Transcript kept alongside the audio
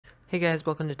Hey guys,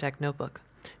 welcome to Tech Notebook.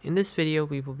 In this video,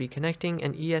 we will be connecting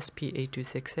an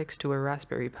ESP8266 to a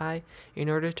Raspberry Pi in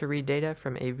order to read data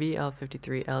from a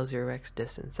VL53L0X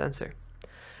distance sensor.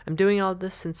 I'm doing all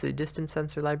this since the distance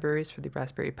sensor libraries for the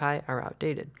Raspberry Pi are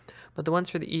outdated, but the ones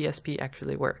for the ESP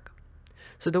actually work.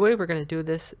 So the way we're going to do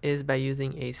this is by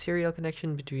using a serial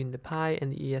connection between the Pi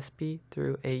and the ESP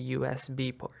through a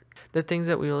USB port. The things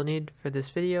that we will need for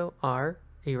this video are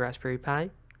a Raspberry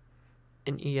Pi,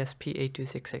 an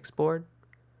ESP8266 board,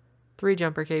 3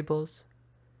 jumper cables,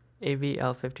 a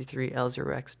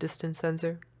VL53L0X distance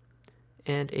sensor,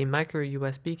 and a micro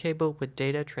USB cable with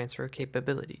data transfer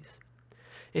capabilities.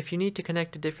 If you need to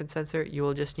connect a different sensor, you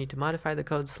will just need to modify the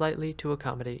code slightly to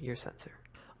accommodate your sensor.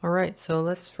 Alright, so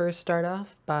let's first start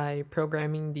off by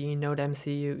programming the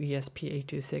Nodemcu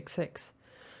ESP8266.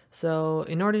 So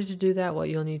in order to do that, what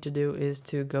you'll need to do is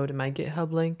to go to my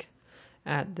GitHub link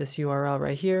at this URL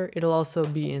right here. It'll also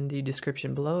be in the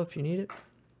description below if you need it.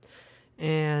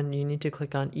 And you need to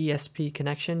click on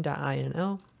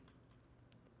espconnection.ino.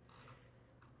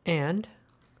 And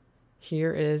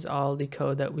here is all the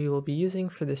code that we will be using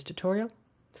for this tutorial.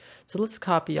 So let's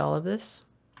copy all of this.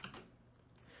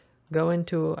 Go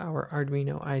into our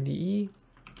Arduino IDE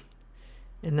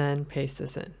and then paste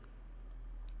this in.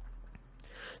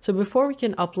 So before we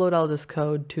can upload all this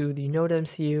code to the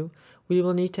Nodemcu, we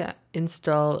will need to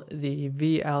install the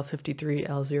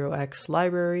VL53L0X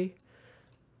library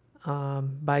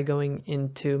by going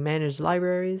into Manage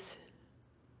Libraries.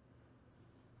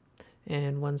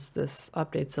 And once this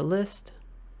updates the list,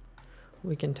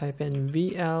 we can type in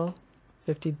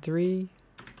VL53,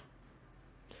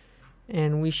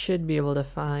 and we should be able to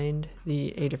find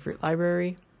the Adafruit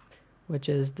library, which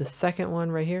is the second one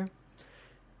right here.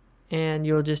 And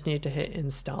you'll just need to hit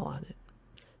install on it.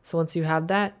 So once you have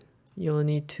that, you'll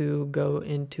need to go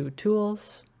into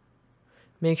Tools,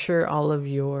 make sure all of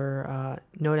your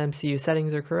Nodemcu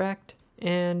settings are correct,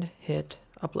 and hit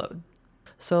Upload.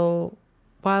 So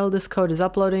while this code is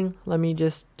uploading, let me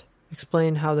just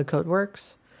explain how the code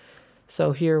works.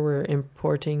 So here we're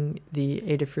importing the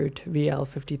Adafruit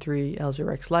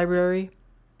VL53L0X library,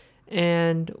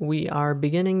 and we are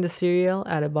beginning the serial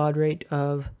at a baud rate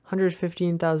of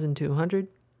 115,200.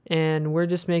 And we're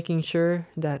just making sure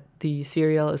that the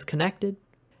serial is connected.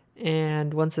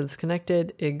 And once it's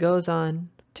connected, it goes on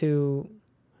to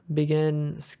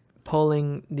begin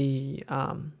polling the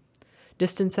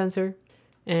distance sensor.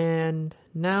 And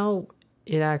now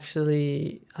it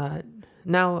actually,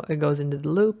 now it goes into the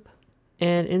loop.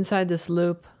 And inside this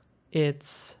loop,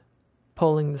 it's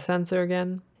polling the sensor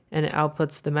again. And it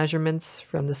outputs the measurements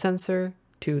from the sensor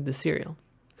to the serial.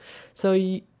 So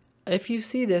if you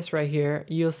see this right here,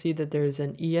 you'll see that there's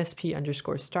an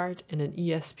ESP_start and an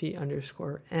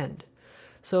ESP_end.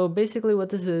 So basically what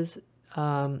this is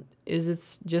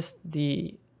it's just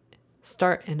the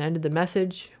start and end of the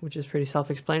message, which is pretty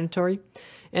self-explanatory.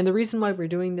 And the reason why we're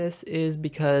doing this is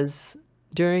because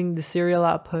during the serial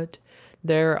output,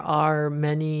 there are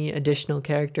many additional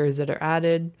characters that are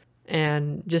added.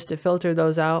 And just to filter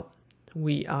those out,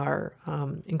 we are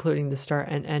including the start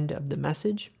and end of the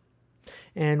message.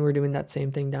 And we're doing that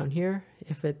same thing down here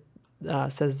if it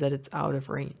says that it's out of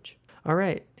range. All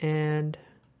right, and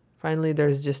finally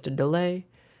there's just a delay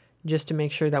just to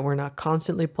make sure that we're not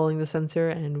constantly pulling the sensor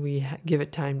and we give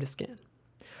it time to scan.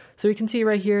 So we can see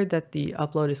right here that the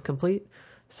upload is complete.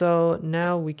 So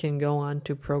now we can go on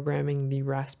to programming the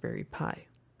Raspberry Pi.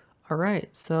 All right,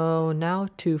 so now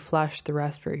to flash the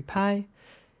Raspberry Pi,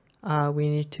 we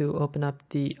need to open up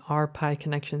the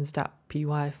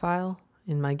rpiconnections.py file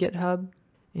in my GitHub,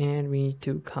 and we need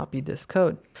to copy this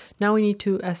code. Now we need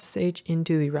to SSH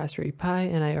into the Raspberry Pi,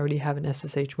 and I already have an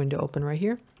SSH window open right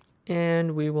here.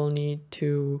 And we will need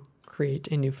to create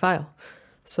a new file.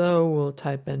 So we'll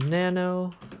type in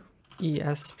nano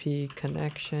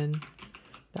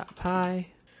espconnection.py,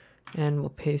 and we'll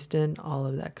paste in all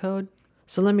of that code.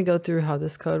 So let me go through how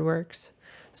this code works.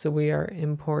 So we are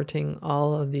importing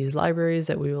all of these libraries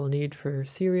that we will need for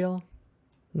serial.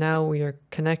 Now we are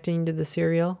connecting to the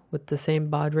serial with the same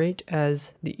baud rate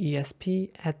as the ESP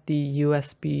at the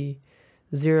USB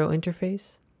 0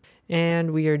 interface.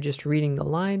 And we are just reading the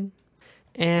line.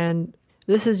 And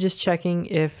this is just checking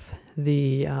if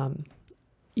the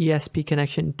ESP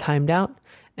connection timed out,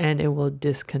 and it will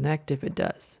disconnect if it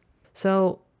does.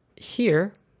 So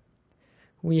here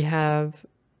we have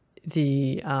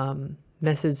the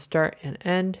message start and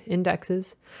end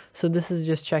indexes. So this is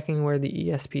just checking where the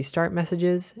ESP start message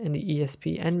is and the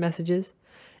ESP end messages,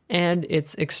 and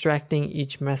it's extracting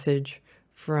each message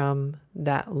from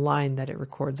that line that it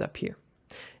records up here.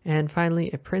 And finally,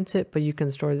 it prints it, but you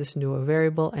can store this into a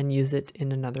variable and use it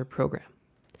in another program.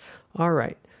 All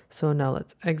right, so now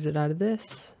let's exit out of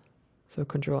this. So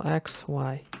Control X,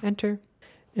 Y, enter.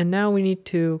 And now we need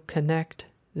to connect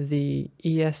the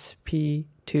ESP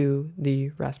to the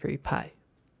Raspberry Pi.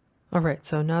 All right,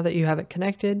 so now that you have it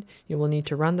connected, you will need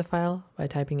to run the file by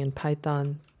typing in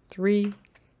Python 3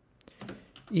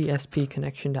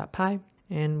 espconnection.py,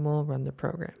 and we'll run the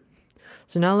program.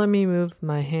 So now let me move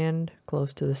my hand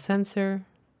close to the sensor.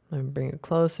 Let me bring it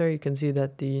closer. You can see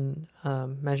that the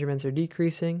measurements are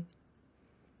decreasing.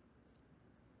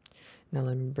 Now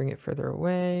let me bring it further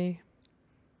away.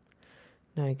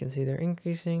 Now you can see they're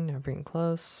increasing. Now bring it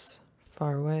close,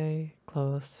 far away,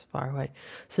 close, far away.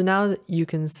 So now you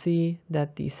can see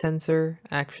that the sensor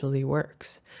actually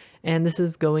works. And this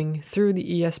is going through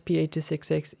the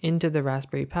ESP8266 into the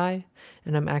Raspberry Pi,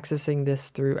 and I'm accessing this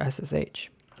through SSH.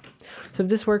 So if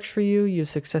this works for you, you've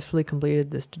successfully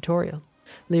completed this tutorial.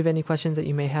 Leave any questions that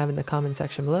you may have in the comment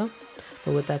section below.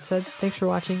 But with that said, thanks for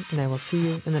watching, and I will see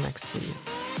you in the next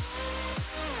video.